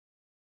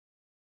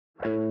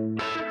Hey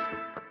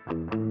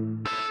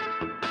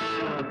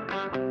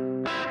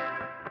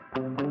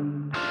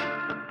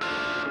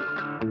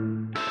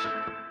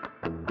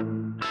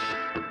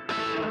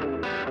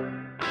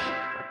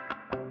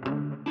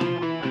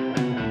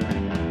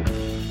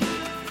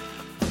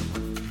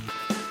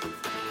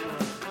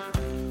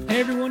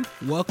everyone,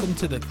 welcome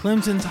to the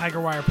Clemson Tiger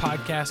Wire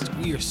podcast.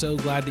 We are so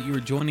glad that you are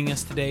joining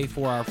us today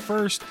for our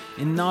first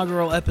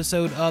inaugural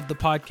episode of the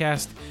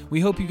podcast. We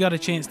hope you got a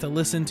chance to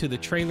listen to the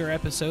trailer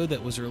episode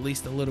that was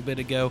released a little bit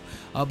ago,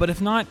 but if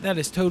not, that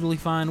is totally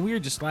fine. We are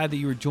just glad that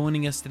you are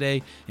joining us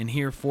today and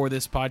here for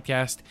this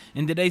podcast.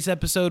 In today's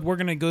episode, we're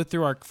going to go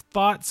through our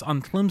thoughts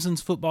on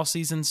Clemson's football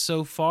season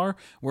so far.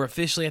 We're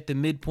officially at the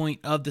midpoint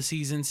of the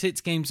season,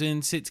 6 games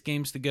in, 6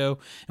 games to go,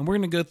 and we're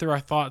going to go through our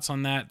thoughts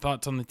on that,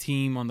 thoughts on the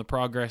team, on the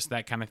progress,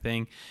 that kind of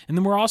thing. And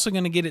then we're also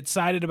going to get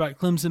excited about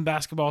Clemson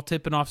basketball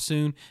tipping off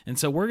soon. And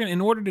so in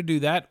order to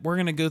do that, we're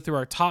going to go through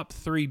our top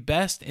 3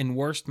 best and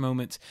worst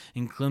moments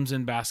in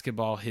Clemson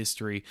basketball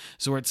history.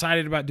 So we're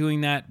excited about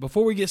doing that.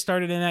 Before we get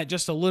started in that,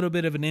 just a little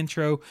bit of an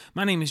intro.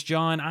 My name is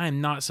John. I am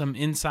not some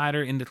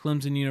insider into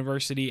Clemson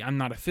University. I'm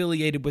not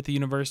affiliated with the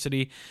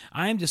university.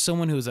 I am just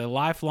someone who is a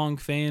lifelong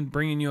fan,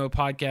 bringing you a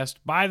podcast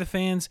by the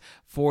fans,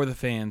 for the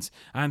fans.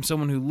 I'm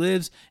someone who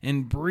lives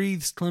and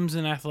breathes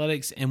Clemson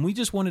athletics, and we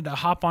just wanted to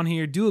hop on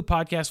here, do a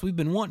podcast. We've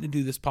been wanting to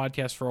do this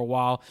podcast for a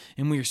while,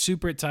 and we are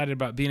super excited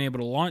about being able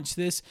to launch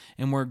this,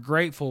 and we're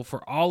grateful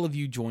for all of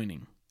you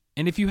joining.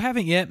 And if you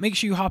haven't yet, make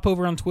sure you hop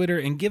over on Twitter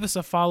and give us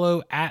a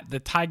follow at The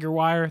Tiger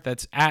Wire.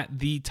 That's at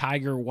The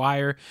Tiger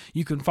Wire.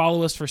 You can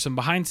follow us for some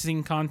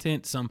behind-the-scenes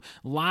content, some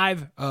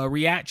live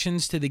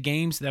reactions to the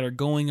games that are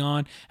going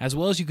on, as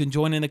well as you can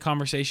join in the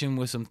conversation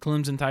with some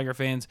Clemson Tiger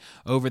fans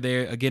over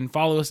there. Again,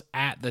 follow us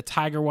at The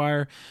Tiger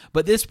Wire.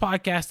 But this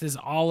podcast is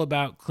all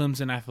about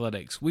Clemson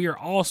athletics. We are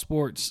all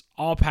sports,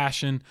 all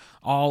passion,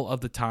 all of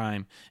the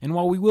time. And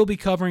while we will be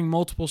covering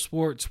multiple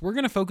sports, we're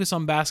going to focus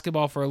on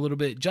basketball for a little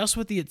bit, just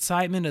with the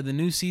excitement of the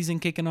new season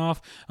kicking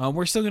off.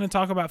 We're still going to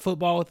talk about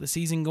football with the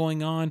season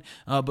going on,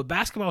 but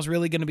basketball is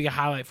really going to be a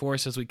highlight for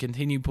us as we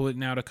continue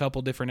putting out a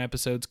couple different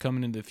episodes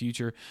coming into the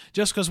future,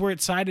 just because we're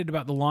excited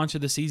about the launch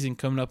of the season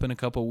coming up in a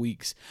couple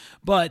weeks.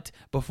 But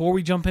before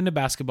we jump into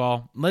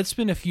basketball, let's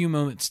spend a few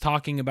moments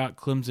talking about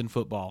Clemson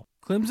football.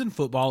 Clemson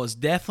football is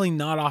definitely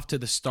not off to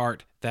the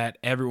start that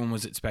everyone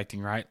was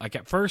expecting, right? Like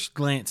at first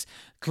glance,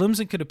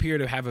 Clemson could appear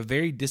to have a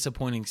very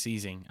disappointing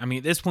season. I mean,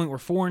 at this point, we're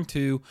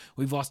 4-2.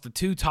 We've lost the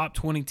 2 top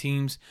 20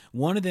 teams.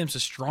 One of them's a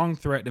strong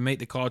threat to make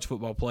the college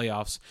football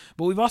playoffs.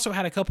 But we've also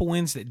had a couple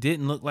wins that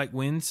didn't look like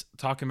wins.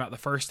 Talking about the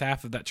first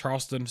half of that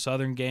Charleston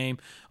Southern game.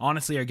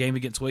 Honestly, our game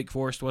against Wake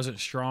Forest wasn't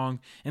strong.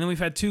 And then we've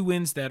had 2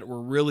 wins that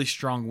were really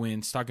strong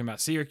wins. Talking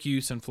about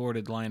Syracuse and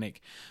Florida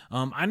Atlantic.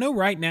 I know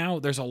right now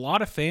there's a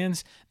lot of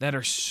fans that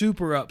are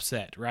super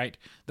upset, right?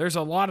 There's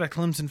a lot of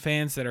Clemson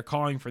fans that are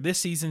calling for this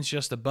season's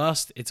just a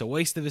bust. It's a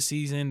waste of a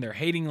season. They're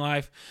hating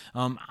life.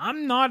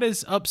 I'm not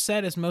as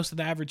upset as most of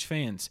the average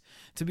fans.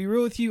 To be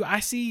real with you, I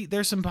see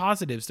there's some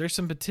positives. There's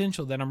some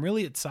potential that I'm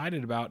really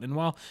excited about. And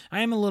while I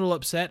am a little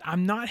upset,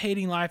 I'm not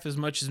hating life as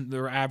much as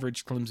the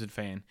average Clemson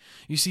fan.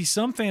 You see,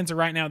 some fans are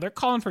right now, they're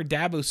calling for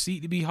Dabo's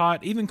seat to be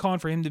hot, even calling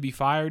for him to be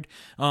fired.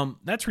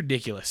 That's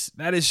ridiculous.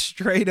 That is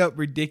straight up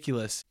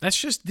ridiculous. That's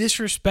just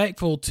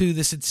disrespectful to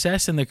the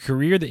success and the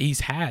career that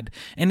he's had.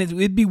 And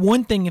it'd be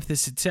one thing if the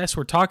success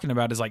we're talking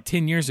about is like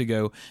 10 years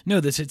ago. No,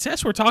 the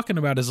success we're talking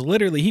about is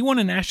literally, he won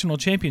a national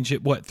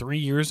championship, 3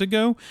 years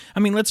ago? I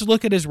mean, let's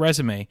look at his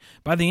resume.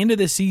 By the end of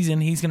the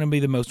season, he's going to be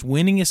the most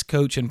winningest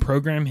coach in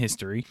program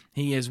history.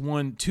 He has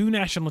won 2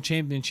 national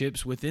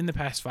championships within the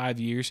past 5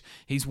 years.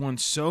 He's won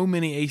so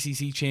many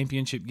ACC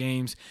championship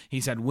games.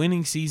 He's had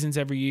winning seasons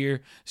every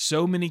year,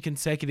 so many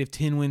consecutive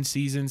 10-win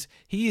seasons.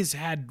 He has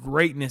had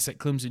greatness at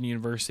Clemson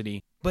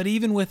University. But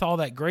even with all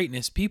that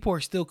greatness, people are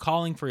still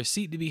calling for his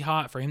seat to be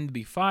hot, for him to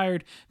be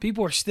fired.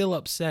 People are still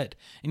upset.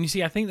 And you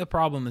see, I think the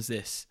problem is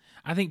this.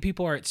 I think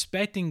people are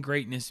expecting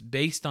greatness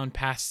based on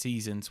past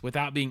seasons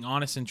without being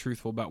honest and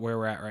truthful about where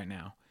we're at right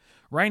now.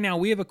 Right now,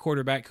 we have a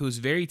quarterback who's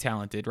very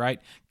talented,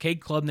 right?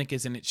 Cade Klubnik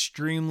is an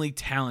extremely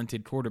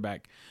talented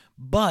quarterback.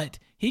 But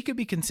he could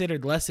be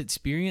considered less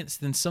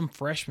experienced than some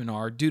freshmen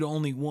are due to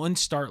only 1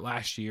 start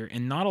last year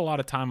and not a lot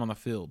of time on the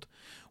field.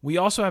 We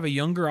also have a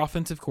younger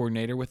offensive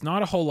coordinator with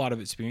not a whole lot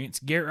of experience.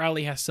 Garrett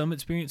Riley has some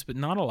experience, but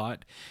not a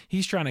lot.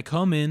 He's trying to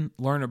come in,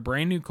 learn a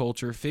brand new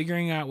culture,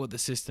 figuring out what the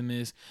system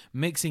is,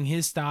 mixing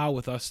his style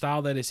with a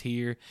style that is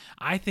here.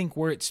 I think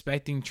we're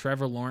expecting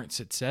Trevor Lawrence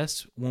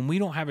success when we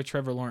don't have a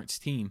Trevor Lawrence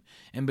team.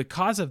 And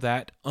because of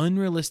that,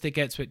 unrealistic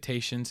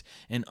expectations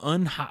and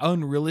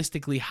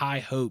unrealistically high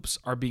hopes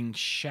are being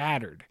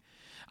shattered.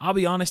 I'll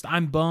be honest,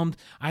 I'm bummed.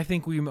 I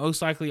think we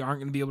most likely aren't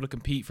going to be able to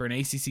compete for an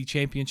ACC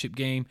championship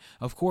game.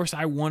 Of course,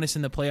 I want us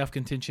in the playoff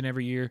contention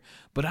every year,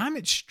 but I'm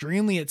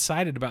extremely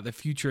excited about the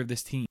future of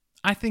this team.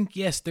 I think,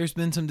 yes, there's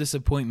been some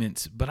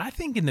disappointments, but I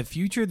think in the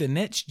future, the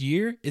next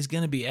year is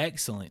going to be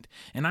excellent.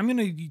 And I'm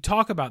going to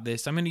talk about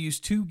this. I'm going to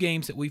use 2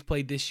 games that we've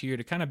played this year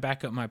to kind of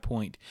back up my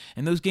point.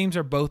 And those games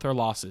are both our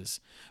losses.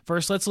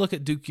 First, let's look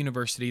at Duke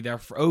University,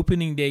 their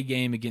opening day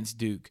game against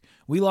Duke.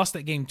 We lost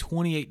that game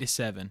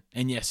 28-7.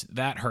 And yes,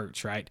 that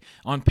hurts, right?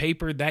 On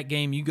paper, that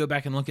game, you go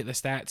back and look at the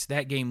stats,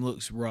 that game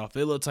looks rough.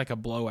 It looks like a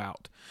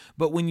blowout.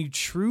 But when you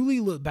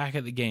truly look back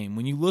at the game,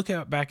 when you look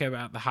back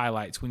about the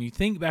highlights, when you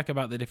think back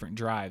about the different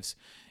drives,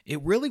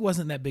 it really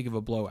wasn't that big of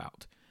a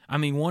blowout. I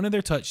mean, one of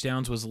their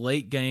touchdowns was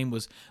late game,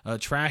 was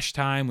trash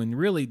time when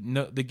really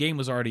the game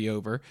was already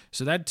over.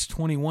 So that's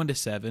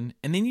 21-7.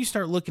 And then you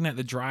start looking at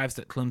the drives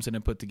that Clemson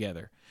had put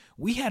together.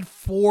 We had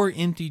 4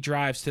 empty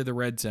drives to the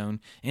red zone,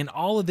 and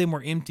all of them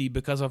were empty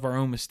because of our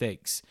own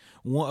mistakes.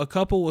 A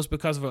couple was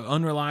because of an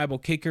unreliable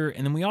kicker,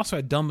 and then we also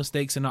had dumb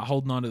mistakes in not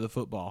holding on to the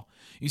football.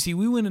 You see,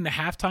 we went into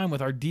halftime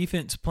with our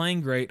defense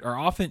playing great, our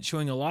offense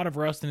showing a lot of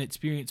rust and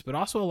experience, but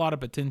also a lot of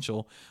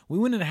potential. We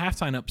went into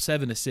halftime up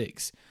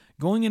 7-6.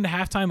 Going into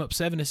halftime up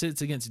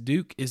 7-6 against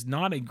Duke is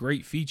not a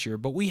great feature,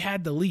 but we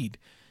had the lead.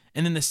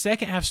 And then the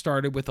second half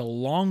started with a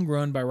long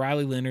run by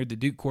Riley Leonard, the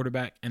Duke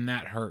quarterback, and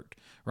that hurt,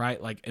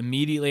 right? Like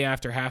immediately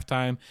after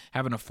halftime,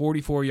 having a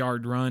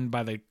 44-yard run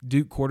by the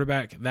Duke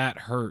quarterback, that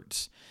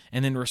hurts.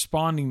 And then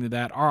responding to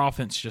that, our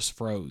offense just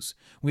froze.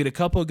 We had a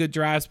couple of good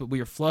drives, but we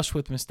were flushed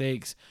with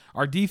mistakes.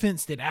 Our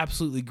defense did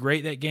absolutely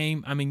great that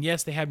game. I mean,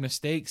 yes, they had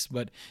mistakes,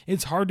 but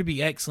it's hard to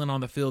be excellent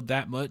on the field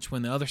that much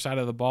when the other side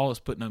of the ball is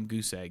putting up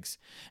goose eggs.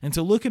 And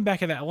so looking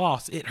back at that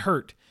loss, it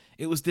hurt.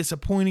 It was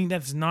disappointing.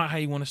 That's not how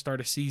you want to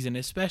start a season,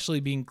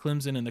 especially being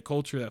Clemson and the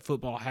culture that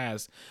football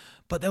has.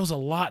 But there was a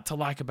lot to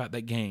like about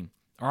that game.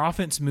 Our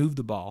offense moved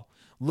the ball.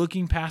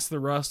 Looking past the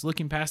rust,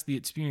 looking past the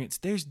experience,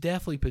 there's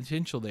definitely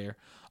potential there.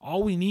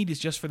 All we need is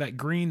just for that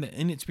green, the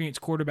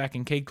inexperienced quarterback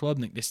in Cade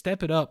Klubnik to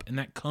step it up, and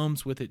that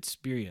comes with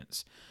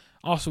experience.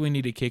 Also, we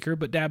need a kicker,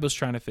 but Dabo's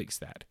trying to fix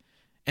that.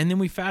 And then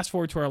we fast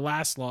forward to our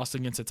last loss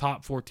against a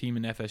top 4 team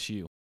in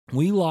FSU.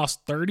 We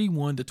lost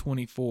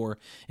 31-24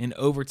 in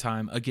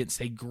overtime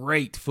against a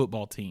great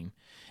football team.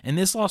 And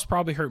this loss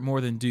probably hurt more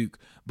than Duke,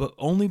 but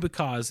only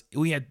because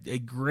we had a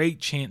great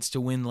chance to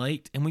win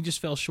late and we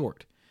just fell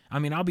short. I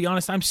mean, I'll be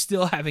honest, I'm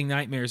still having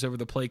nightmares over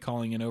the play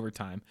calling in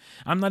overtime.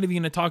 I'm not even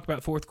going to talk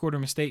about fourth quarter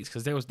mistakes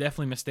because there was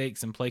definitely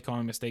mistakes and play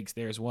calling mistakes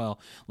there as well.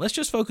 Let's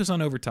just focus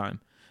on overtime.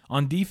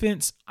 On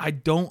defense, I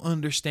don't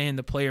understand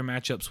the player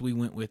matchups we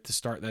went with to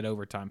start that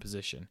overtime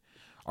position.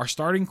 Our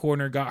starting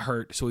corner got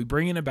hurt, so we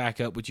bring in a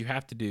backup, which you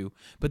have to do.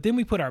 But then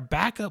we put our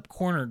backup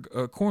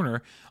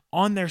corner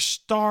on their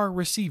star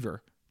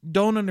receiver.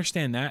 Don't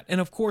understand that.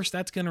 And, of course,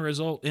 that's going to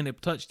result in a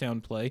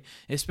touchdown play,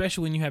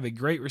 especially when you have a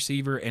great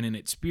receiver and an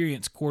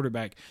experienced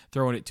quarterback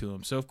throwing it to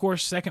him. So, of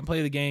course, second play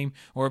of the game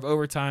or of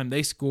overtime,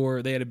 they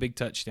score. They had a big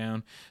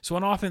touchdown. So,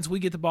 on offense, we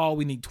get the ball.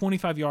 We need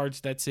 25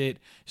 yards. That's it.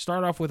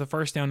 Start off with a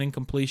first down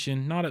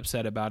incompletion. Not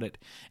upset about it.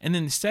 And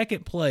then the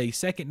second play,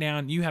 second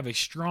down, you have a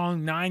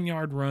strong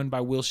 9-yard run by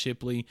Will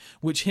Shipley,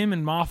 which him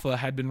and Maffa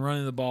had been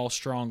running the ball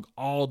strong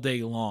all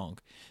day long.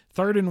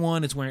 3rd and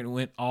 1 is where it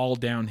went all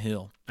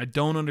downhill. I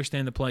don't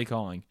understand the play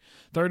calling.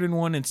 3rd and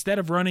 1, instead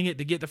of running it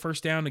to get the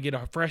first down, to get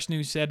a fresh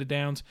new set of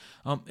downs,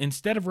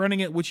 instead of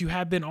running it, which you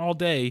have been all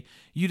day,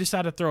 you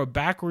decide to throw a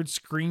backwards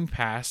screen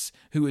pass,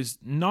 it's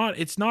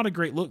not a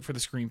great look for the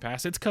screen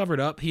pass. It's covered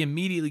up. He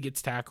immediately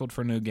gets tackled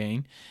for no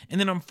gain. And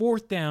then on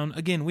 4th down,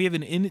 again, we have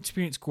an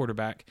inexperienced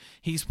quarterback.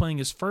 He's playing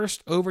his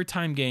first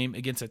overtime game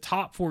against a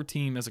top 4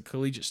 team as a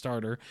collegiate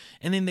starter,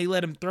 and then they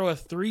let him throw a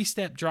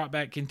 3-step drop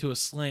back into a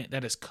slant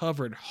that is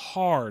covered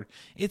hard.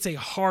 It's a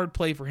hard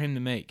play for him to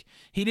make.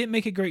 He didn't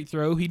make a great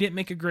throw. He didn't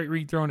make a great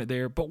read throwing it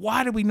there. But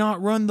why did we not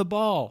run the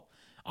ball?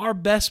 Our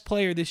best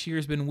player this year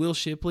has been Will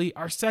Shipley.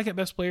 Our second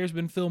best player has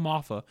been Phil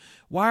Maffa.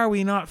 Why are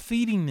we not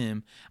feeding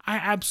them? I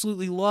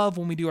absolutely love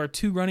when we do our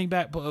 2 running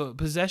back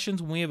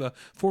possessions, when we have a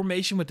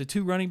formation with the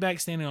 2 running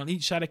backs standing on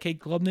each side of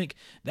Cade Klubnik.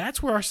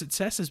 That's where our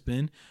success has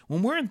been.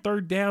 When we're in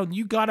 3rd down,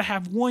 you got to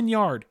have 1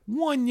 yard.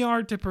 1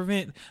 yard to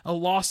prevent a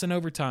loss in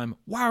overtime.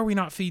 Why are we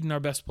not feeding our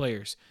best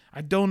players?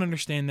 I don't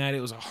understand that.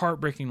 It was a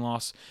heartbreaking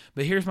loss.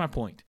 But here's my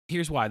point.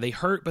 Here's why. They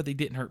hurt, but they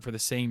didn't hurt for the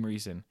same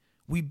reason.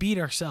 We beat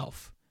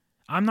ourselves.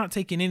 I'm not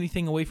taking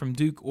anything away from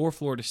Duke or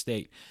Florida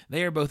State.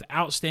 They are both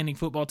outstanding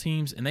football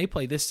teams, and they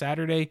play this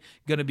Saturday.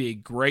 Going to be a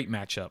great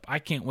matchup. I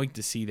can't wait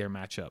to see their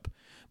matchup.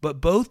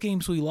 But both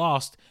games we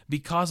lost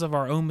because of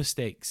our own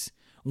mistakes.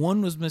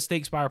 One was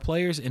mistakes by our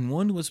players, and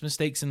one was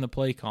mistakes in the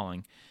play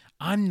calling.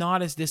 I'm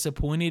not as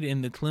disappointed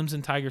in the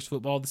Clemson Tigers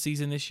football this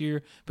season this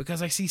year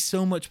because I see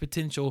so much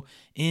potential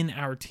in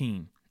our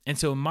team. And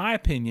so in my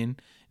opinion,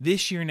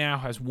 this year now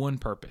has one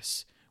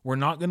purpose. We're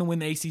not going to win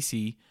the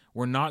ACC.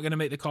 We're not going to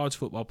make the college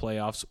football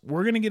playoffs.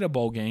 We're going to get a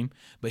bowl game,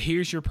 but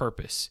here's your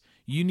purpose.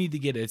 You need to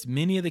get as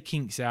many of the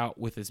kinks out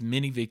with as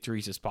many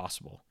victories as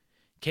possible.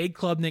 Cade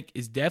Klubnik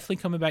is definitely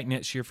coming back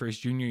next year for his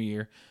junior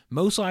year,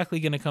 most likely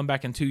going to come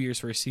back in 2 years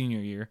for his senior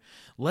year.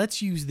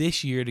 Let's use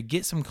this year to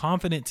get some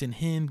confidence in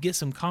him, get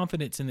some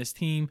confidence in this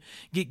team,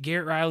 get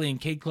Garrett Riley and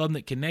Cade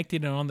Klubnik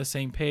connected and on the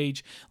same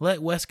page.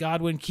 Let Wes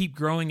Godwin keep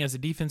growing as a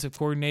defensive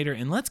coordinator,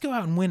 and let's go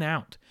out and win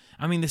out.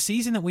 I mean, the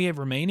season that we have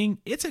remaining,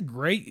 it's a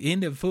great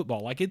end of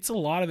football. Like, it's a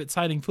lot of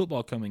exciting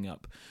football coming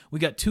up. We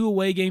got 2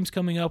 away games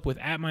coming up with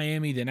at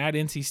Miami, then at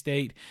NC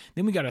State.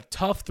 Then we got a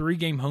tough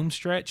 3-game home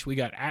stretch. We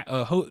got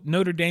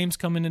Notre Dame's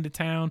coming into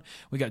town.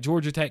 We got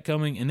Georgia Tech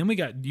coming. And then we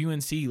got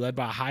UNC led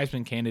by a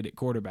Heisman candidate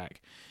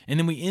quarterback. And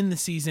then we end the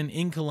season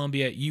in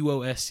Columbia at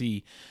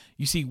UOSC.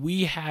 You see,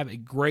 we have a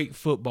great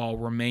football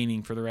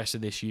remaining for the rest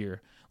of this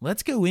year.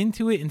 Let's go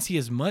into it and see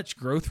as much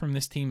growth from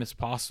this team as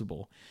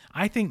possible.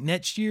 I think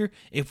next year,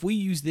 if we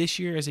use this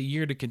year as a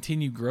year to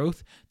continue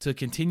growth, to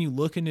continue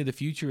looking to the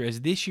future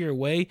as this year a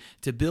way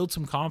to build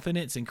some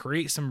confidence and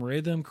create some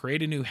rhythm,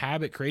 create a new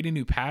habit, create a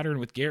new pattern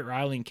with Garrett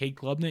Riley and Cade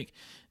Klubnik,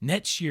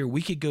 next year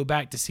we could go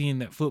back to seeing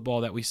that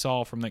football that we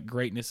saw from that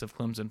greatness of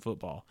Clemson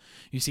football.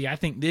 You see, I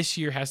think this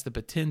year has the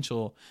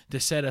potential to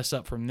set us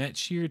up for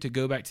next year to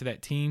go back to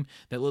that team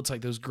that looks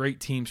like those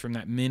great teams from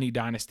that mini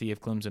dynasty of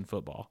Clemson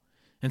football.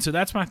 And so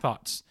that's my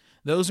thoughts.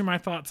 Those are my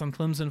thoughts on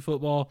Clemson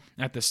football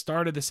at the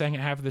start of the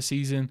second half of the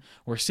season.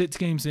 We're 6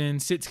 games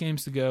in, 6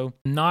 games to go.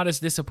 Not as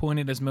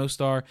disappointed as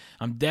most are.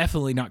 I'm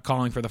definitely not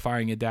calling for the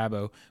firing of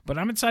Dabo, but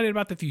I'm excited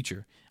about the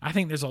future. I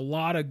think there's a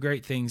lot of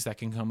great things that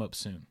can come up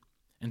soon.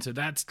 And so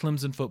that's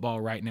Clemson football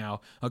right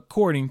now,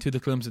 according to the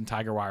Clemson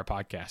Tiger Wire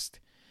podcast.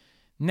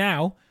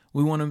 Now,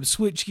 we want to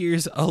switch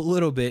gears a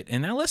little bit,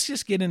 and now let's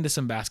just get into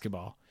some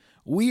basketball.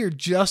 We are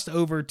just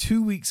over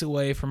 2 weeks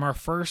away from our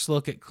first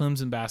look at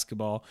Clemson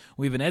basketball.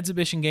 We have an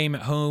exhibition game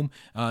at home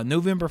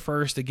November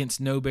 1st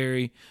against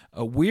Newberry.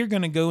 We're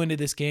going to go into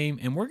this game,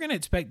 and we're going to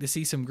expect to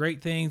see some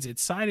great things.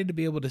 Excited to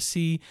be able to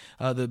see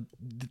the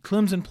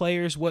Clemson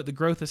players, what the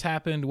growth has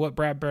happened, what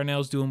Brad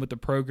Brownell's doing with the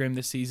program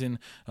this season,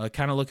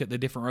 kind of look at the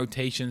different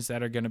rotations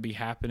that are going to be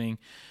happening.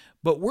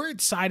 But we're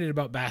excited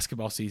about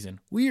basketball season.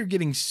 We are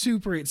getting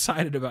super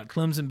excited about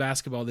Clemson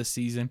basketball this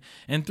season.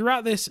 And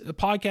throughout this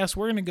podcast,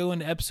 we're going to go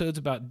into episodes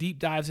about deep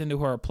dives into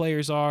who our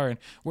players are and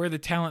where the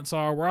talents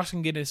are. We're also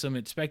going to get into some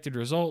expected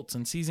results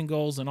and season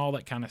goals and all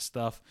that kind of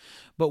stuff.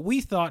 But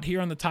we thought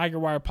here on the Tiger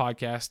Wire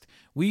podcast,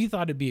 we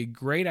thought it'd be a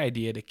great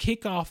idea to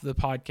kick off the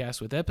podcast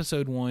with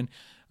episode 1,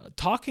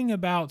 talking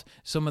about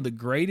some of the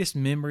greatest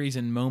memories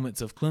and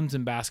moments of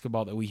Clemson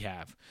basketball that we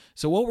have.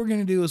 So what we're going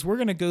to do is we're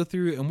going to go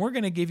through and we're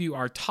going to give you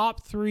our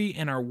top 3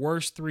 and our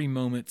worst 3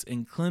 moments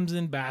in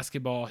Clemson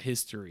basketball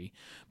history.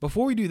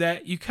 Before we do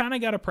that, you kind of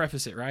got to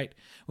preface it, right?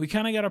 We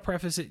kind of got to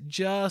preface it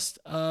just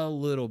a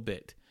little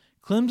bit.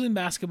 Clemson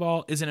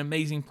basketball is an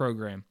amazing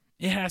program.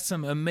 It has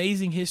some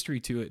amazing history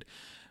to it,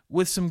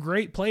 with some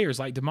great players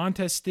like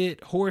DeMontez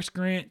Stitt, Horace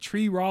Grant,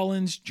 Tree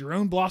Rollins,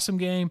 Jerome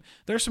Blossomgame.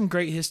 There's some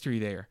great history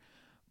there.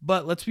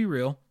 But let's be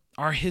real,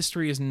 our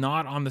history is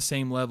not on the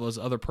same level as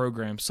other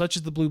programs, such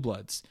as the Blue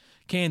Bloods.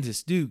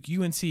 Kansas, Duke,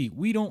 UNC,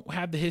 we don't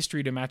have the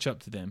history to match up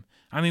to them.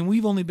 I mean,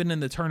 we've only been in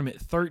the tournament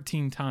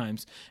 13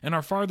 times, and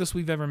our farthest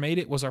we've ever made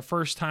it was our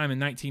first time in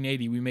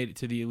 1980 we made it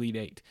to the Elite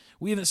Eight.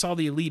 We haven't saw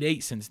the Elite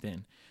Eight since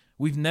then.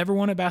 We've never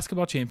won a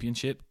basketball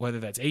championship, whether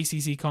that's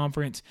ACC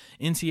conference,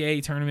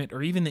 NCAA tournament,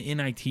 or even the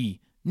NIT.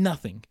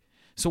 Nothing.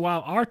 So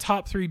while our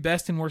top 3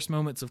 best and worst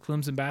moments of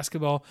Clemson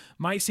basketball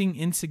might seem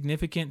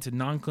insignificant to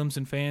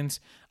non-Clemson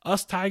fans,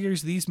 us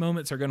Tigers, these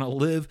moments are going to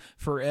live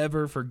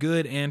forever for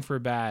good and for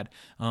bad.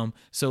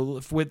 So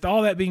with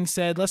all that being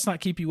said, let's not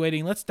keep you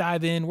waiting. Let's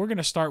dive in. We're going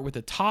to start with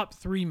the top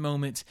 3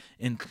 moments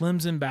in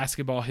Clemson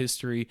basketball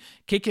history.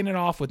 Kicking it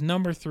off with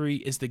number 3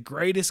 is the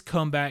greatest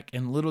comeback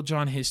in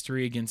Littlejohn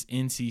history against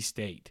NC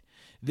State.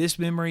 This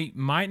memory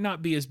might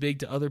not be as big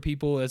to other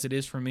people as it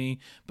is for me,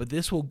 but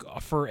this will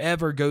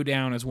forever go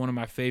down as one of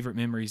my favorite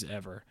memories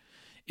ever.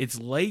 It's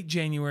late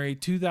January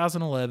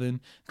 2011.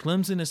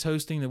 Clemson is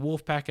hosting the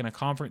Wolfpack in a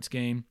conference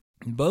game.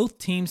 Both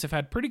teams have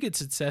had pretty good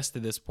success to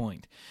this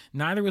point.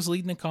 Neither was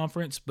leading the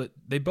conference, but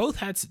they both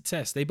had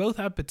success. They both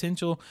have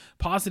potential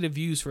positive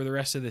views for the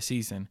rest of the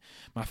season.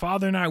 My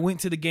father and I went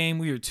to the game.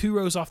 We were 2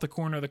 rows off the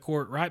corner of the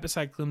court, right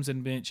beside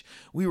Clemson bench.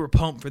 We were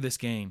pumped for this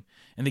game.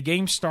 And the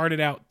game started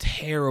out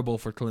terrible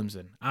for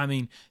Clemson. I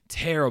mean,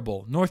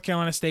 terrible. North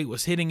Carolina State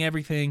was hitting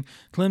everything.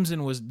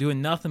 Clemson was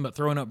doing nothing but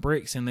throwing up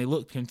bricks, and they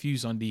looked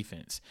confused on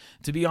defense.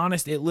 To be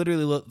honest, it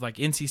literally looked like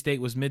NC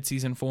State was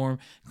midseason form.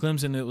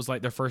 Clemson, it was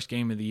like their first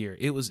game of the year.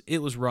 It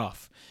was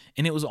rough.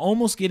 And it was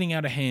almost getting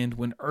out of hand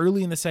when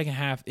early in the second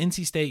half,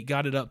 NC State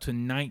got it up to a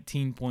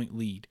 19-point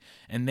lead,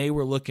 and they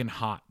were looking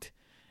hot.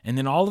 And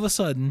then all of a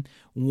sudden,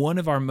 one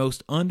of our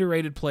most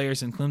underrated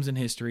players in Clemson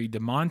history,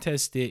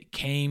 DeMontez Stitt,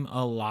 came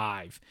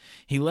alive.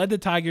 He led the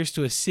Tigers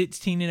to a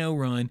 16-0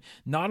 run,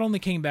 not only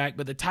came back,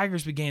 but the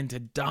Tigers began to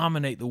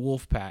dominate the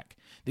Wolfpack.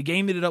 The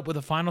game ended up with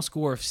a final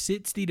score of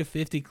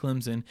 60-50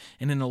 Clemson,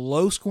 and in a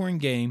low-scoring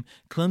game,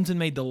 Clemson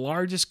made the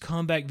largest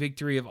comeback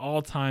victory of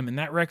all time, and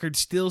that record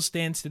still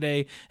stands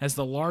today as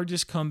the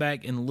largest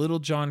comeback in Little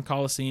John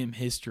Coliseum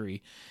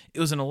history. It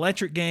was an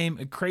electric game,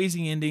 a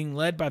crazy ending,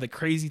 led by the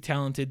crazy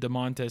talented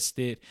DeMontez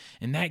Stitt,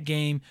 and that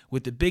game,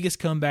 with the biggest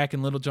comeback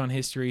in Little John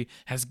history,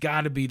 has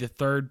got to be the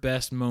third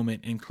best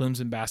moment in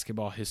Clemson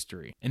basketball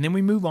history. And then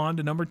we move on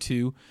to number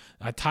 2.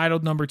 I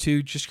titled number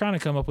 2, just trying to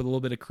come up with a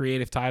little bit of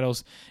creative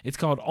titles. It's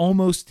called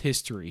Almost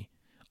History.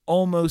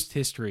 Almost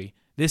History.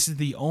 This is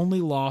the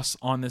only loss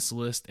on this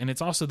list, and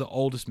it's also the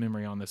oldest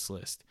memory on this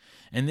list.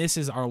 And this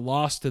is our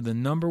loss to the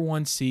number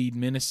 1 seed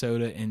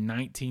Minnesota in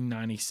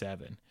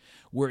 1997.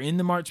 We're in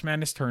the March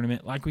Madness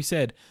tournament. Like we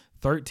said,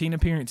 13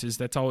 appearances,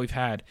 that's all we've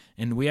had.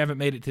 And we haven't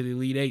made it to the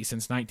Elite Eight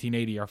since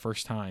 1980, our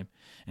first time.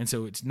 And so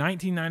it's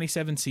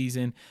 1997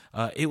 season.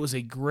 It was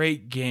a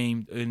great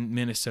game in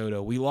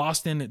Minnesota. We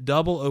lost in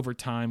double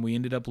overtime. We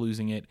ended up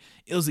losing it.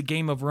 It was a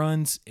game of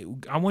runs.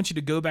 I want you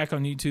to go back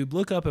on YouTube,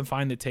 look up and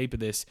find the tape of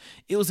this.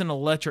 It was an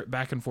electric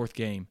back and forth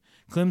game.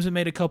 Clemson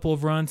made a couple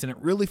of runs, and it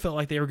really felt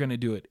like they were going to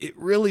do it. It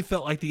really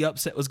felt like the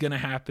upset was going to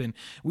happen.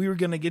 We were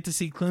going to get to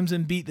see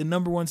Clemson beat the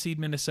number 1 seed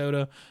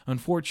Minnesota.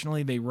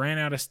 Unfortunately, they ran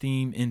out of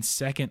steam in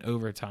second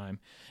overtime.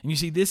 And you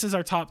see, this is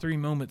our top 3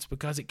 moments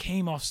because it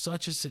came off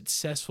such a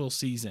successful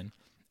season.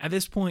 At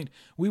this point,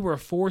 we were a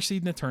 4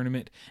 seed in the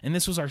tournament, and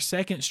this was our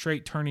second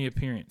straight tourney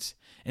appearance.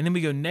 And then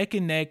we go neck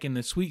and neck in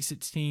the Sweet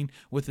 16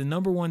 with the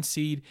number 1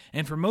 seed,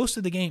 and for most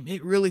of the game,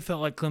 it really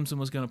felt like Clemson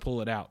was going to pull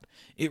it out.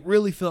 It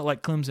really felt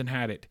like Clemson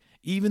had it.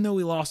 Even though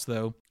we lost,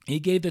 though, it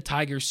gave the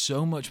Tigers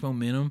so much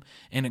momentum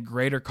and a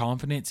greater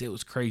confidence, it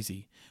was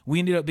crazy. We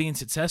ended up being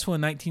successful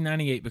in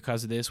 1998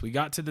 because of this. We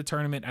got to the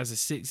tournament as a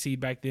 6th seed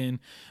back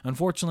then.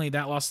 Unfortunately,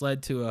 that loss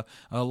led to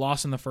a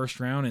loss in the first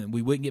round, and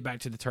we wouldn't get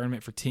back to the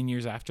tournament for 10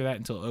 years after that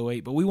until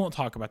 2008, but we won't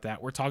talk about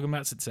that. We're talking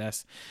about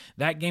success.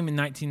 That game in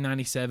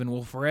 1997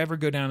 will forever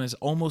go down as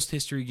almost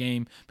history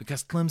game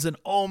because Clemson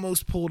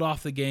almost pulled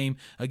off the game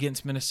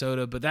against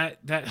Minnesota, but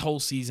that whole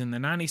season, the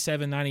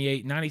 97,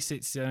 98,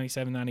 96,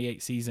 97,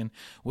 98 season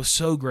was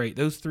so great.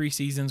 Those 3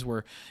 seasons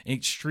were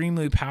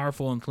extremely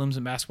powerful in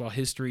Clemson basketball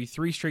history.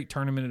 3 straight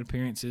tournament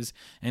appearances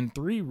and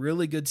 3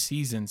 really good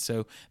seasons.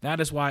 So that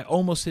is why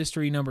Almost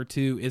History number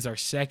 2 is our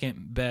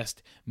second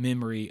best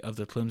memory of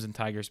the Clemson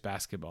Tigers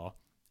basketball.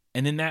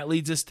 And then that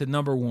leads us to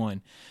number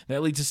 1.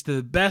 That leads us to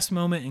the best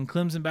moment in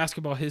Clemson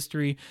basketball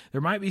history.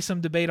 There might be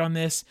some debate on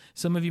this.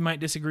 Some of you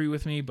might disagree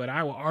with me, but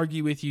I will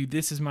argue with you.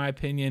 This is my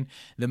opinion.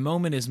 The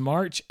moment is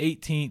March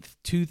 18th,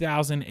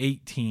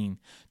 2018.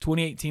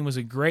 2018 was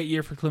a great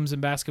year for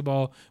Clemson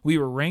basketball. We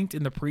were ranked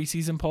in the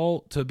preseason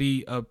poll to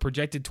be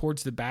projected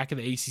towards the back of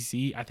the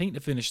ACC, I think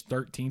to finish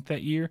 13th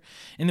that year.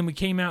 And then we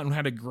came out and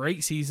had a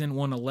great season,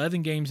 won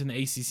 11 games in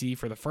the ACC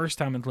for the first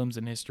time in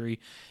Clemson history.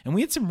 And we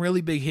had some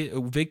really big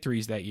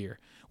victories that year.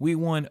 We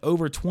won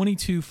over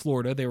 22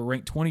 Florida. They were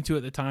ranked 22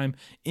 at the time.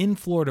 In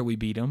Florida, we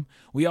beat them.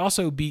 We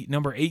also beat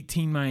number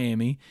 18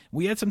 Miami.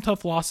 We had some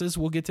tough losses.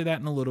 We'll get to that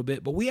in a little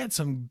bit, but we had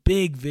some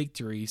big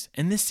victories,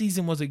 and this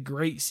season was a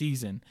great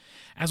season.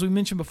 As we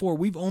mentioned before,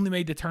 we've only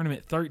made the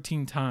tournament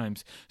 13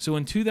 times. So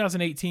in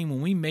 2018,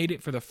 when we made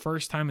it for the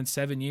first time in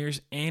 7 years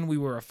and we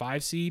were a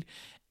 5 seed,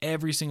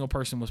 every single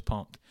person was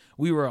pumped.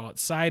 We were all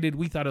excited.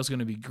 We thought it was going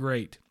to be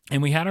great.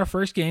 And we had our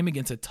first game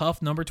against a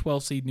tough number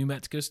 12 seed New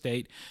Mexico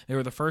State. They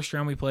were the first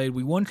round we played.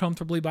 We won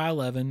comfortably by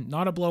 11.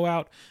 Not a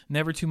blowout.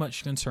 Never too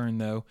much concern,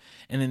 though.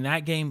 And then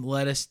that game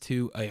led us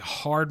to a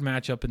hard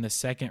matchup in the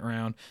second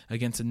round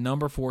against a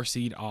number 4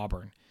 seed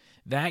Auburn.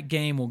 That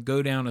game will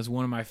go down as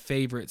one of my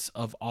favorites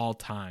of all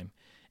time.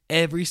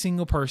 Every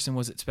single person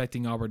was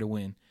expecting Auburn to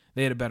win.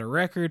 They had a better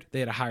record. They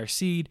had a higher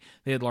seed.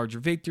 They had larger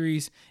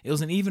victories. It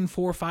was an even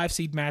 4 or 5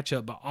 seed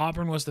matchup, but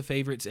Auburn was the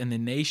favorites and the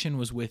nation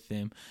was with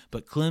them.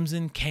 But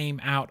Clemson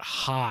came out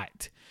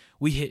hot.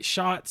 We hit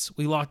shots.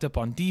 We locked up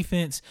on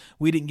defense.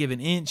 We didn't give an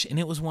inch, and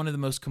it was one of the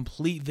most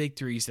complete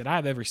victories that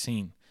I've ever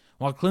seen.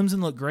 While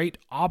Clemson looked great,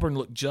 Auburn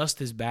looked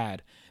just as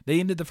bad. They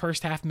ended the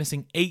first half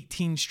missing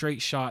 18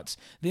 straight shots.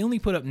 They only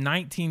put up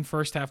 19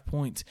 first half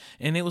points,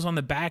 and it was on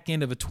the back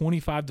end of a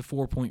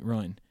 25-4 point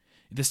run.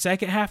 The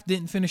second half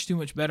didn't finish too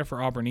much better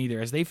for Auburn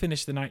either, as they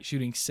finished the night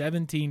shooting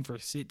 17 for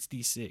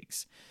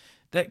 66.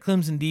 That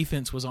Clemson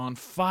defense was on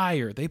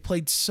fire. They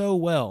played so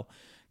well.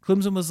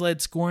 Clemson was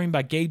led scoring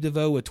by Gabe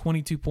DeVoe with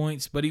 22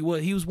 points, but he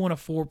was one of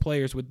 4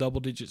 players with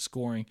double-digit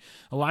scoring.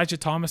 Elijah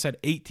Thomas had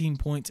 18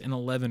 points and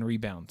 11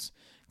 rebounds.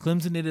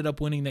 Clemson ended up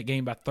winning that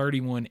game by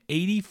 31,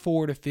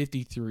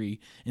 84-53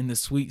 in the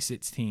Sweet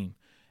 16.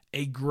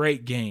 A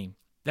great game.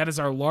 That is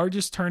our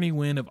largest tourney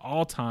win of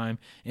all time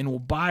and will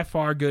by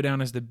far go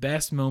down as the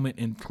best moment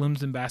in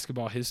Clemson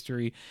basketball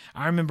history.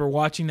 I remember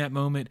watching that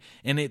moment,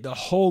 and the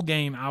whole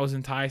game I was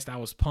enticed. I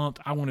was pumped.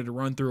 I wanted to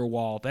run through a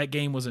wall. That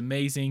game was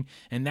amazing,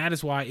 and that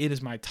is why it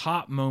is my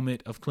top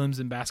moment of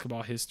Clemson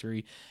basketball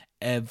history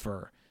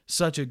ever.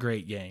 Such a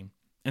great game.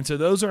 And so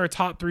those are our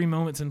top 3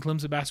 moments in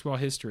Clemson basketball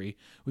history.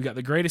 We got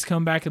the greatest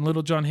comeback in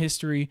Little John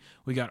history.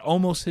 We got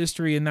almost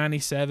history in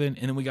 97.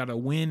 And then we got a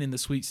win in the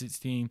Sweet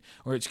 16,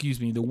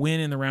 the win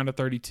in the round of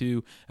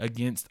 32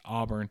 against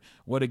Auburn.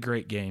 What a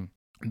great game.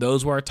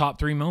 Those were our top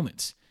 3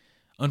 moments.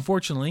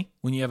 Unfortunately,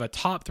 when you have a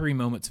top 3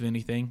 moments of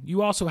anything,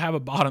 you also have a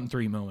bottom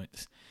 3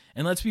 moments.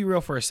 And let's be real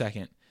for a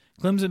second.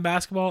 Clemson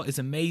basketball is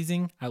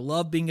amazing. I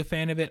love being a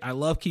fan of it. I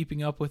love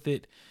keeping up with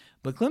it.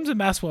 But Clemson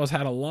basketball has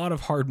had a lot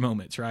of hard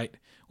moments, right?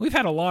 We've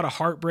had a lot of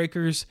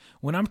heartbreakers.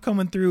 When I'm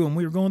coming through and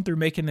we were going through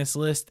making this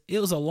list, it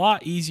was a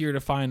lot easier to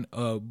find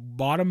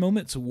bottom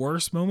moments,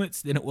 worse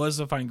moments, than it was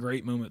to find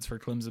great moments for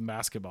Clemson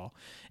basketball.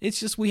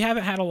 It's just we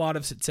haven't had a lot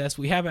of success.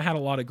 We haven't had a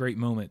lot of great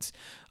moments.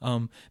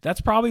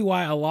 That's probably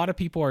why a lot of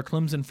people are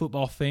Clemson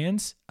football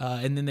fans,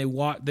 and then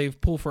they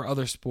pull for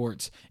other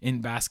sports in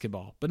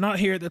basketball. But not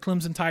here at the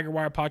Clemson Tiger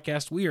Wire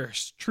podcast. We are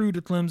true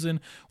to Clemson.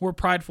 We're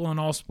prideful in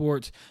all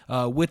sports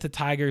with the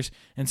Tigers.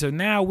 And so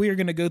now we are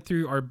going to go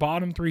through our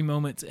bottom 3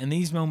 moments, and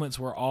these moments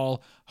were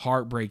all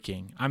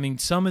heartbreaking. I mean,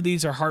 some of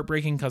these are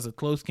heartbreaking because of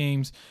close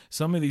games.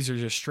 Some of these are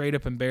just straight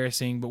up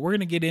embarrassing, but we're going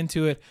to get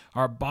into it.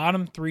 Our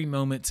bottom 3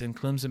 moments in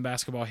Clemson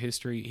basketball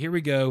history. Here we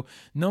go.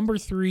 Number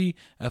 3,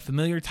 a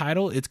familiar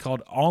title. It's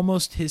called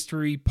Almost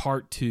History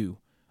Part 2.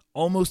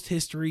 Almost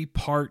History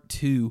Part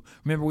 2.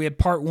 Remember, we had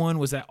Part 1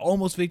 was that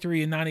almost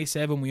victory in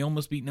 97. We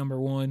almost beat number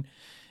 1.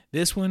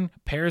 This one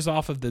pairs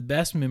off of the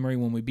best memory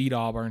when we beat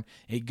Auburn.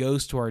 It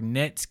goes to our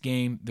next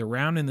game, the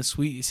round in the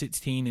Sweet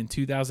 16 in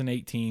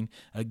 2018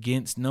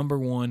 against number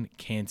 1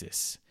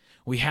 Kansas.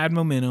 We had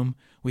momentum.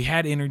 We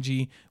had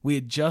energy. We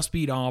had just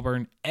beat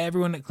Auburn.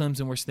 Everyone at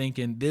Clemson was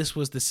thinking this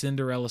was the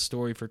Cinderella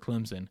story for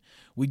Clemson.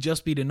 We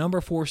just beat a number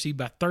 4 seed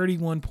by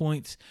 31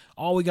 points.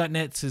 All we got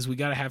next is we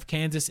got to have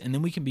Kansas, and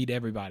then we can beat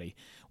everybody.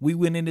 We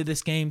went into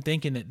this game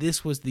thinking that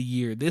this was the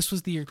year. This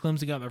was the year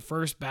Clemson got their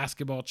first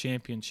basketball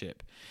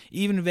championship.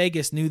 Even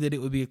Vegas knew that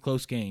it would be a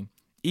close game.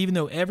 Even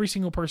though every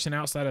single person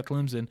outside of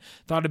Clemson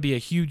thought it'd be a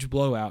huge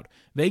blowout,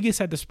 Vegas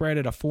had the spread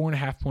at a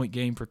 4.5-point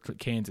game for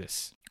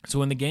Kansas. So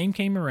when the game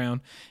came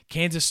around,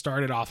 Kansas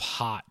started off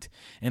hot.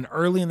 And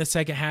early in the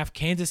second half,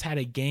 Kansas had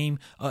the game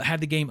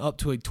up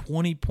to a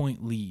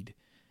 20-point lead.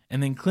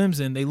 And then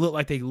Clemson, they looked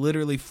like they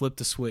literally flipped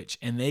a switch,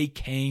 and they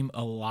came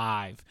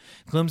alive.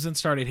 Clemson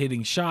started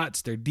hitting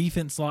shots. Their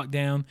defense locked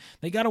down.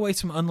 They got away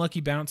some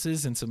unlucky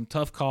bounces and some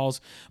tough calls,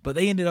 but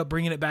they ended up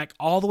bringing it back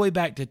all the way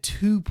back to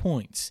 2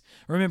 points.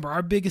 Remember,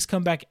 our biggest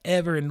comeback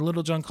ever in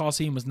Little John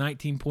Coliseum was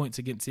 19 points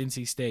against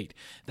NC State.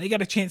 They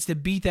got a chance to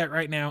beat that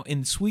right now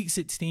in Sweet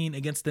 16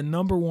 against the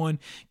number 1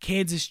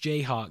 Kansas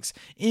Jayhawks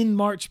in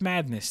March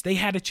Madness. They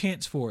had a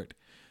chance for it.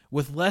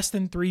 With less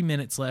than 3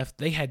 minutes left,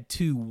 they had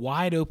 2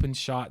 wide-open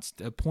shots,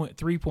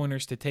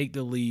 3-pointers to take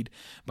the lead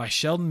by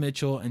Sheldon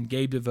Mitchell and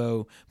Gabe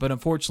DeVoe, but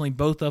unfortunately,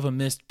 both of them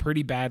missed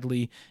pretty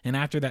badly, and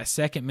after that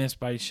second miss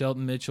by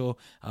Sheldon Mitchell,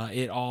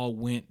 it all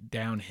went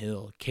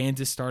downhill.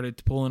 Kansas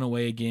started pulling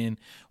away again.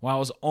 While it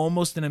was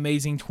almost an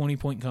amazing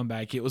 20-point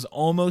comeback, it was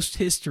almost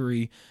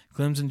history.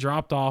 Clemson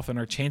dropped off, and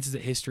our chances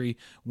at history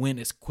went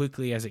as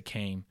quickly as it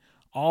came.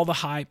 All the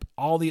hype,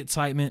 all the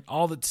excitement,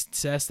 all the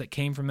success that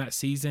came from that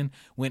season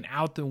went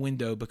out the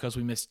window because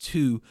we missed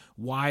 2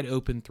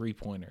 wide-open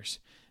 3-pointers.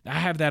 I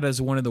have that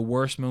as one of the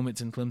worst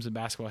moments in Clemson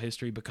basketball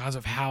history because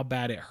of how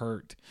bad it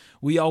hurt.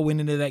 We all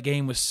went into that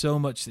game with so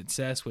much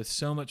success, with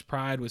so much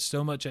pride, with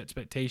so much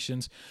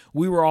expectations.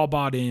 We were all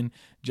bought in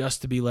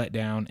just to be let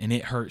down, and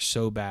it hurt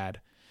so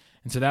bad.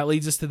 And so that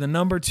leads us to the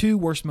number 2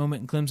 worst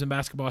moment in Clemson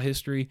basketball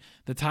history.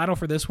 The title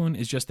for this one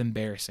is just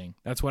embarrassing.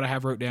 That's what I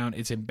have wrote down.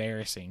 It's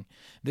embarrassing.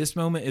 This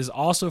moment is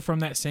also from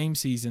that same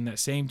season, that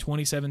same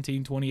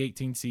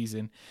 2017-2018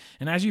 season.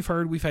 And as you've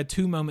heard, we've had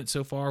 2 moments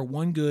so far,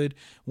 one good,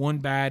 one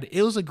bad.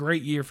 It was a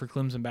great year for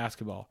Clemson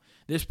basketball.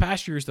 This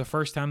past year is the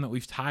first time that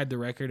we've tied the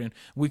record, and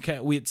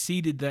we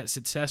exceeded that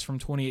success from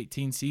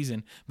 2018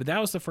 season, but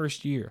that was the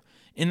first year.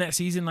 In that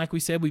season, like we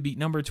said, we beat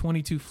number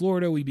 22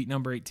 Florida, we beat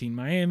number 18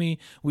 Miami,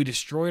 we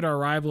destroyed our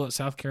rival at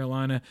South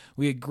Carolina,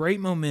 we had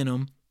great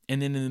momentum,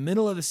 and then in the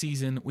middle of the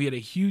season, we had a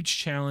huge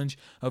challenge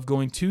of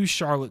going to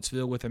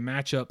Charlottesville with a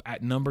matchup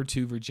at number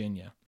 2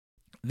 Virginia.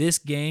 This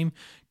game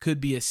could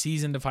be a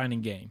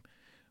season-defining game.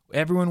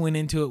 Everyone went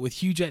into it with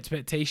huge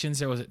expectations.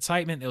 There was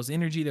excitement, there was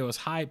energy, there was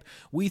hype.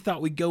 We thought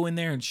we'd go in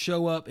there and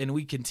show up, and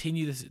we'd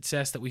continue the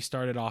success that we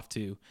started off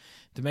to.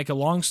 To make a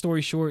long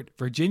story short,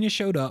 Virginia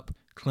showed up,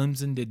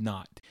 Clemson did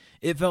not.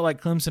 It felt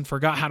like Clemson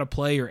forgot how to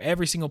play, or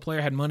every single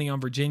player had money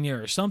on Virginia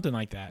or something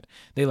like that.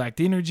 They lacked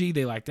energy,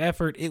 they lacked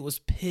effort. It was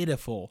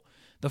pitiful.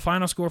 The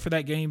final score for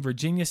that game,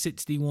 Virginia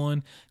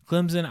 61,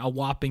 Clemson a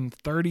whopping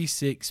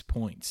 36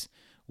 points.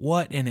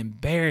 What an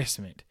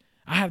embarrassment.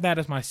 I have that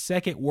as my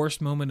second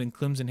worst moment in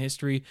Clemson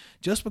history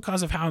just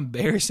because of how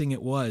embarrassing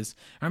it was.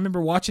 I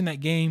remember watching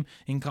that game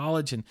in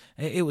college, and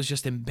it was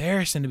just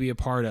embarrassing to be a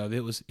part of.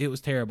 It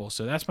was terrible.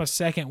 So that's my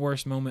second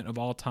worst moment of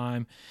all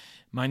time.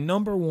 My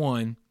number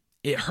 1,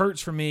 it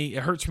hurts for me.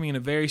 It hurts for me in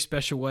a very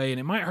special way, and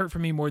it might hurt for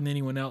me more than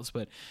anyone else,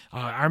 but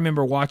I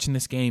remember watching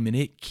this game, and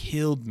it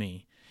killed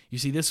me. You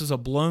see, this was a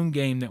blown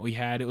game that we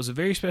had. It was a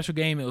very special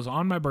game. It was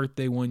on my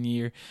birthday one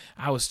year.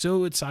 I was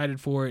so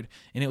excited for it,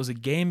 and it was a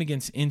game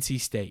against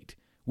NC State.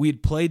 We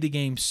had played the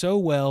game so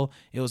well.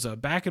 It was a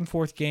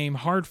back-and-forth game,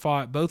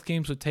 hard-fought. Both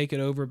games would take it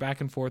over,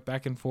 back and forth,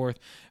 back and forth.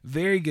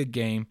 Very good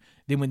game.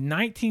 Then with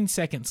 19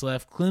 seconds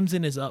left,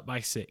 Clemson is up by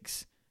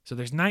 6. So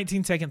there's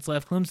 19 seconds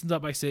left. Clemson's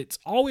up by 6.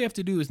 All we have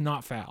to do is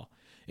not foul.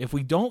 If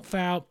we don't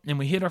foul and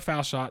we hit our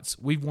foul shots,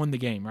 we've won the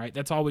game, right?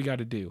 That's all we got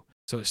to do.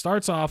 So it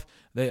starts off,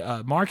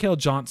 Markel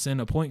Johnson,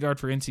 a point guard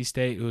for NC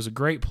State, who was a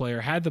great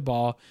player, had the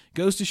ball,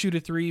 goes to shoot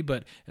a three,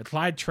 but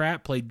Clyde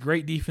Trapp played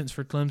great defense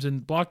for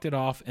Clemson, blocked it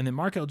off, and then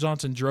Markel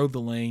Johnson drove the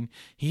lane.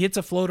 He hits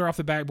a floater off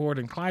the backboard,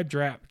 and Clyde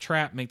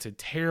Trapp makes a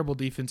terrible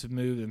defensive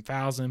move and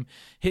fouls him,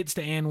 hits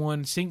the and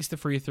one, sinks the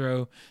free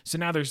throw. So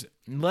now there's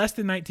less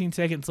than 19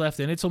 seconds left,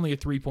 and it's only a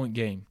 3-point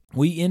game.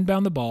 We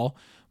inbound the ball.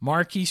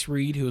 Marquise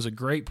Reed, who is a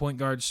great point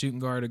guard, shooting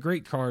guard, a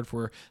great card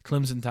for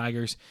Clemson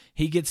Tigers.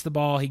 He gets the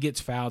ball, he gets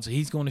fouled, so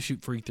he's going to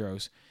shoot free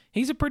throws.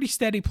 He's a pretty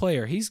steady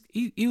player.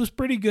 He was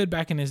pretty good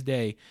back in his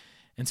day.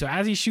 And so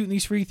as he's shooting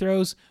these free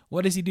throws,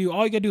 what does he do?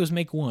 All you got to do is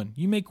make one.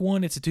 You make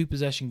one, it's a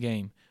 2-possession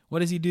game. What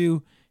does he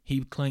do?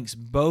 He clanks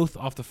both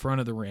off the front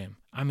of the rim.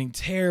 I mean,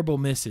 terrible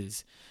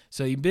misses.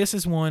 So he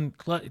misses one,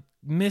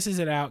 misses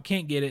it out,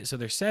 can't get it. So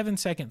there's 9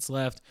 seconds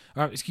left,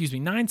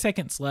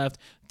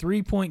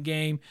 3-point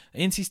game.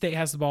 NC State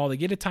has the ball. They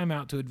get a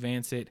timeout to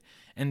advance it.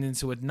 And then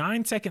so with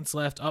 9 seconds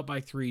left, up by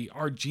 3,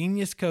 our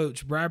genius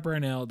coach, Brad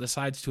Brownell,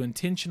 decides to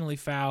intentionally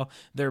foul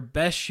their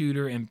best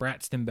shooter in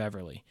Braxton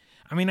Beverly.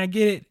 I mean, I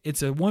get it.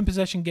 It's a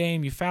 1-possession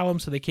game. You foul them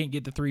so they can't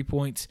get the 3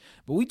 points.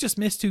 But we just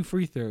missed 2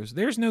 free throws.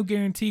 There's no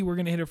guarantee we're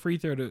going to hit a free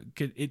throw to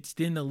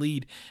extend the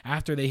lead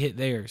after they hit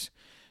theirs.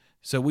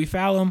 So we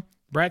foul him.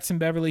 Braxton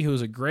Beverly, who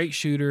is a great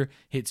shooter,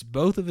 hits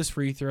both of his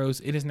free throws.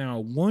 It is now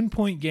a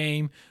 1-point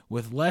game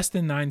with less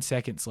than 9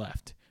 seconds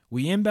left.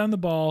 We inbound the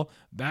ball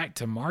back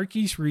to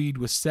Marquise Reed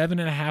with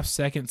 7.5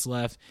 seconds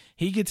left.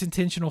 He gets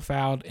intentional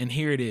fouled, and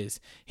here it is.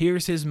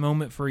 Here's his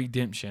moment for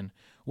redemption.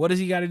 What does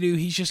he got to do?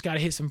 He's just got to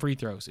hit some free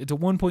throws. It's a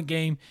 1-point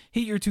game.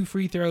 Hit your 2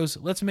 free throws.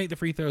 Let's make the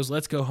free throws.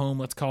 Let's go home.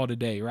 Let's call it a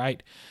day,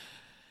 right?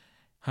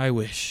 I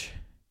wish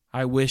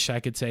I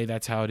could say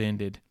that's how it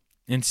ended.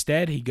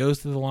 Instead, he goes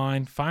to the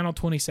line. Final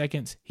 20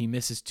 seconds, he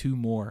misses 2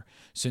 more.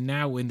 So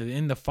now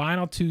in the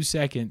final 2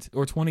 seconds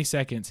or 20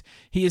 seconds,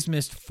 he has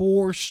missed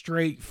 4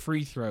 straight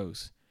free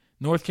throws.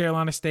 North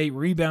Carolina State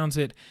rebounds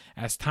it.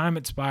 As time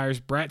expires,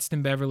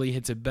 Braxton Beverly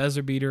hits a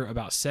buzzer beater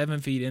about 7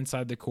 feet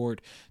inside the court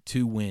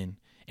to win.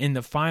 In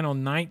the final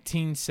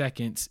 19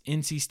 seconds,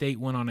 NC State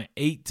went on an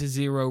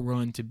 8-0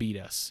 run to beat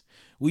us.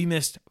 We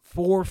missed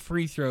 4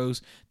 free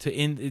throws to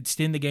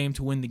extend the game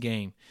to win the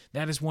game.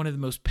 That is one of the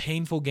most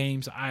painful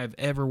games I have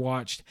ever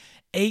watched.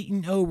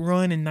 8-0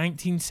 run in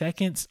 19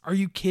 seconds? Are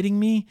you kidding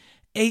me?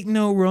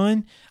 8-0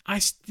 run? I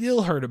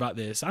still heard about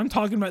this. I'm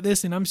talking about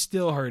this and I'm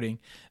still hurting.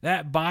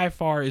 That by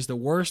far is the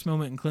worst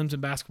moment in Clemson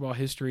basketball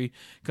history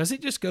because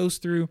it just goes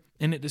through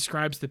and it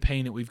describes the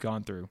pain that we've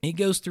gone through. It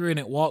goes through and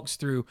it walks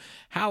through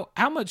how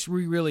much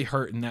we really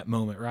hurt in that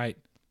moment, right?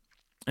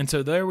 And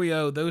so there we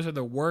go. Those are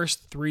the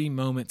worst 3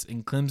 moments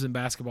in Clemson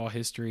basketball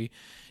history.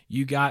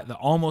 You got the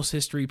almost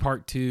history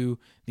part 2,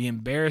 the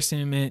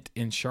embarrassment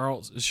in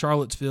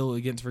Charlottesville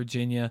against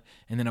Virginia,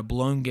 and then a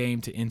blown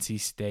game to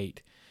NC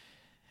State.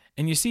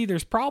 And you see,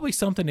 there's probably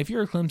something, if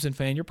you're a Clemson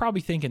fan, you're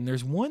probably thinking,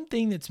 there's one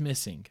thing that's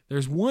missing.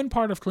 There's one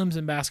part of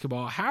Clemson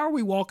basketball. How are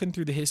we walking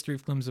through the history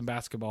of Clemson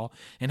basketball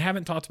and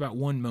haven't talked about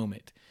one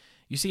moment?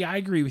 You see, I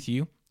agree with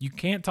you. You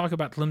can't talk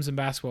about Clemson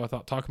basketball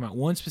without talking about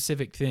one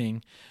specific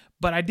thing,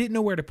 but I didn't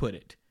know where to put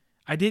it.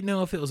 I didn't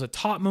know if it was a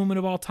top moment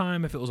of all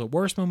time, if it was a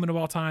worst moment of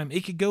all time.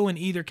 It could go in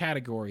either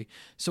category.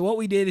 So what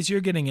we did is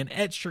you're getting an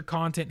extra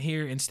content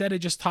here. Instead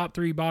of just top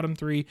 3, bottom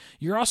 3,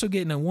 you're also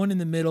getting a one in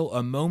the middle,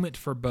 a moment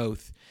for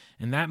both.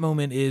 And that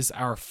moment is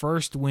our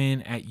first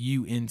win at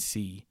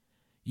UNC.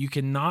 You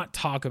cannot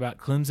talk about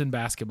Clemson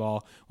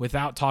basketball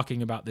without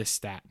talking about this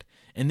stat.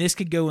 And this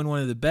could go in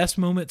one of the best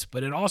moments,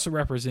 but it also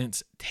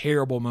represents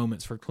terrible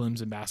moments for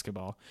Clemson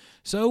basketball.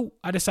 So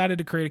I decided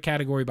to create a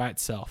category by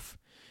itself.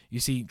 You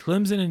see,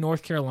 Clemson and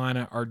North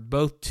Carolina are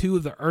both 2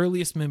 of the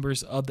earliest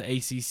members of the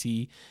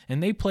ACC,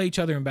 and they play each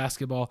other in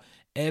basketball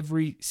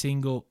every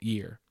single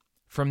year.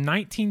 From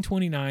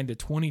 1929 to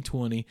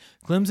 2020,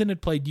 Clemson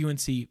had played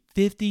UNC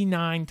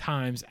 59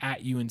 times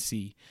at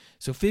UNC.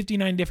 So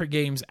 59 different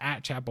games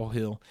at Chapel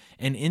Hill.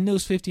 And in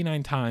those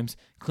 59 times,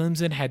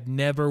 Clemson had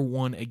never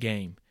won a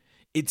game.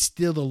 It's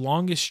still the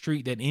longest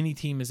streak that any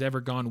team has ever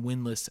gone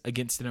winless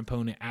against an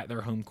opponent at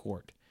their home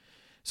court.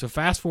 So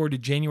fast forward to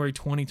January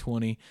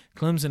 2020,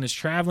 Clemson is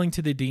traveling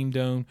to the Dean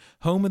Dome,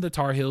 home of the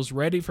Tar Heels,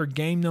 ready for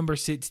game number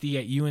 60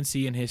 at UNC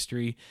in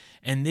history.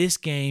 And this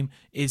game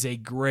is a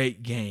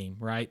great game,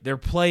 right? They're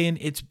playing,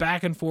 it's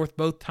back and forth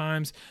both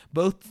times.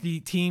 Both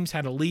the teams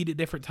had a lead at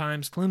different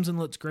times. Clemson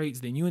looks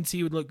great, then UNC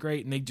would look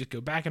great, and they just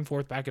go back and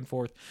forth, back and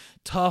forth.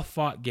 Tough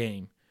fought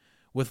game.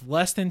 With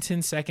less than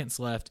 10 seconds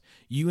left,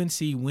 UNC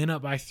went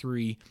up by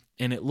 3,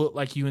 and it looked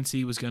like UNC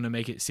was going to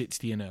make it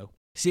 60-0.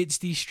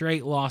 60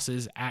 straight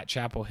losses at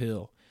Chapel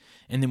Hill.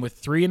 And then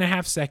with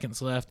 3.5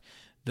 seconds left,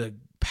 the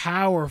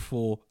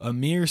powerful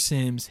Amir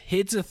Sims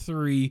hits a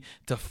three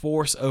to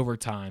force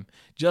overtime.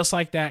 Just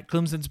like that,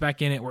 Clemson's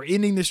back in it. We're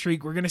ending the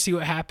streak. We're going to see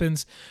what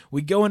happens.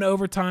 We go into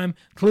overtime.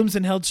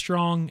 Clemson held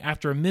strong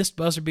after a missed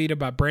buzzer beater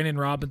by Brandon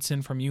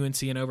Robinson from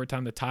UNC in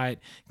overtime to tie it.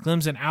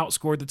 Clemson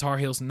outscored the Tar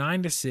Heels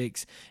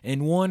 9-6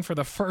 and won for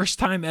the first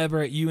time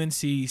ever at UNC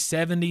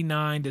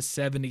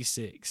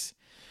 79-76.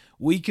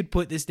 We could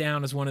put this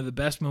down as one of the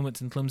best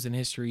moments in Clemson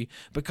history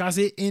because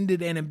it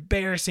ended an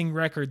embarrassing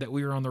record that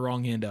we were on the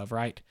wrong end of,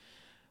 right?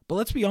 But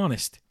let's be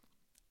honest.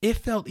 It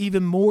felt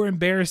even more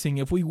embarrassing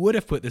if we would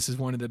have put this as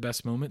one of the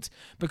best moments,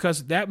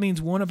 because that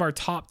means one of our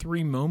top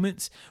 3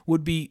 moments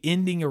would be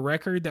ending a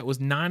record that was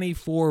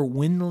 94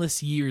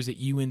 winless years at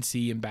UNC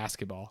in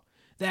basketball.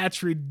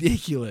 That's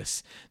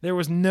ridiculous. There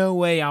was no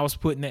way I was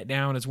putting that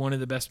down as one of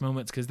the best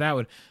moments, because that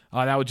would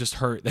just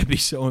hurt. That'd be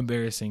so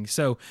embarrassing.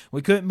 So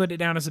we couldn't put it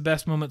down as the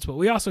best moments, but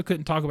we also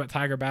couldn't talk about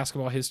Tiger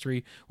basketball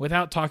history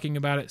without talking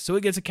about it. So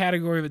it gets a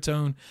category of its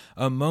own,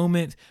 a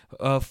moment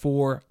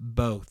for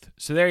both.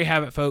 So there you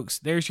have it, folks.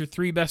 There's your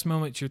 3 best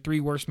moments, your 3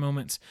 worst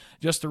moments.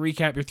 Just to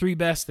recap, your 3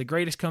 best: the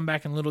greatest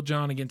comeback in Little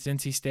John against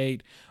NC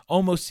State,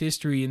 almost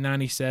history in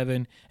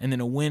 97, and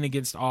then a win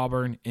against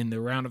Auburn in the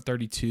round of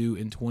 32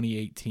 in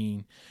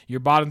 2018. Your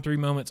bottom 3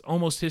 moments: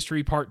 almost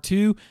history part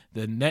 2,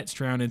 the next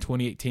round in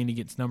 2018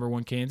 against number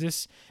 1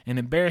 Kansas, an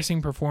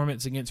embarrassing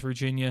performance against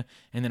Virginia,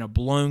 and then a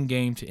blown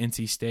game to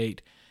NC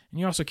State. And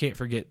you also can't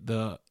forget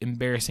the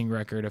embarrassing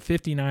record of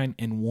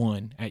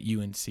 59-1 at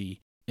UNC.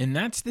 And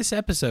that's this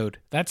episode.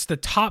 That's the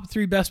top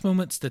 3 best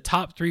moments, the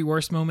top 3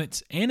 worst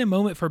moments, and a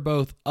moment for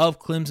both of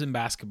Clemson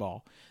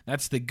basketball.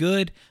 That's the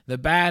good, the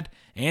bad,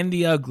 and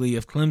the ugly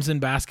of Clemson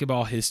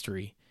basketball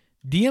history.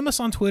 DM us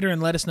on Twitter and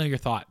let us know your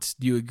thoughts.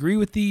 Do you agree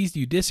with these? Do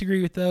you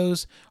disagree with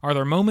those? Are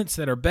there moments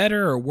that are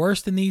better or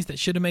worse than these that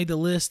should have made the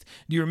list?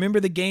 Do you remember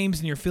the games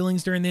and your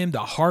feelings during them, the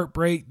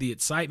heartbreak, the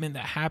excitement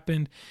that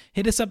happened?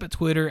 Hit us up at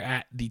Twitter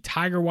at the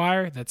Tiger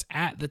Wire. That's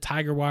at the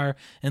Tiger Wire,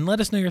 and let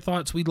us know your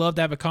thoughts. We'd love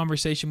to have a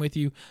conversation with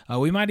you.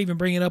 We might even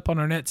bring it up on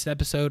our next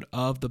episode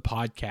of the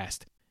podcast.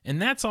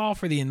 And that's all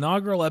for the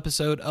inaugural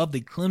episode of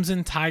the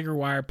Clemson Tiger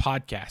Wire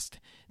podcast.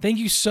 Thank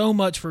you so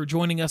much for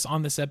joining us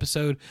on this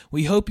episode.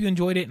 We hope you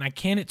enjoyed it, and I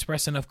can't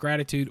express enough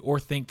gratitude or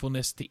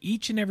thankfulness to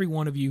each and every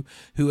one of you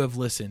who have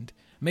listened.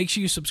 Make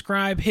sure you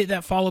subscribe, hit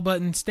that follow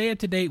button, stay up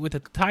to date with the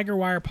Tiger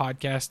Wire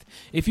podcast.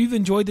 If you've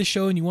enjoyed the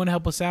show and you want to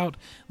help us out,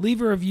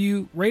 leave a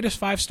review, rate us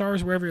 5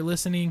 stars wherever you're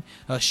listening,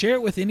 share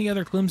it with any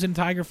other Clemson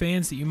Tiger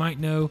fans that you might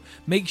know.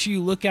 Make sure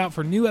you look out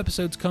for new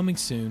episodes coming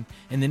soon.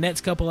 In the next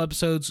couple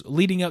episodes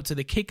leading up to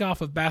the kickoff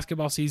of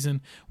basketball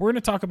season, we're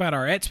going to talk about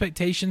our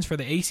expectations for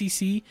the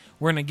ACC.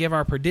 We're going to give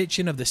our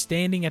prediction of the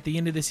standing at the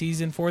end of the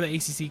season for the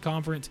ACC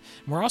conference.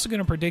 And we're also going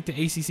to predict the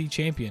ACC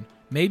champion.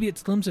 Maybe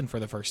it's Clemson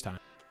for the first time.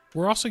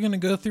 We're also going to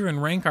go through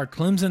and rank our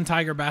Clemson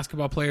Tiger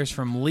basketball players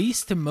from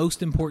least to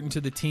most important to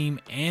the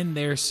team and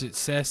their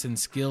success and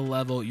skill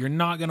level. You're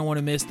not going to want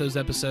to miss those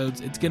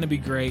episodes. It's going to be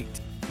great.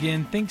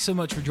 Again, thanks so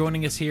much for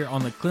joining us here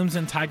on the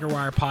Clemson Tiger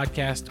Wire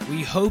podcast.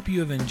 We hope you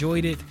have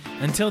enjoyed it.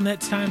 Until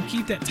next time,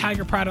 keep that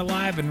Tiger pride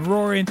alive and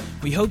roaring.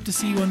 We hope to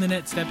see you on the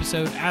next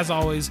episode. As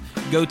always,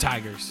 go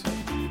Tigers.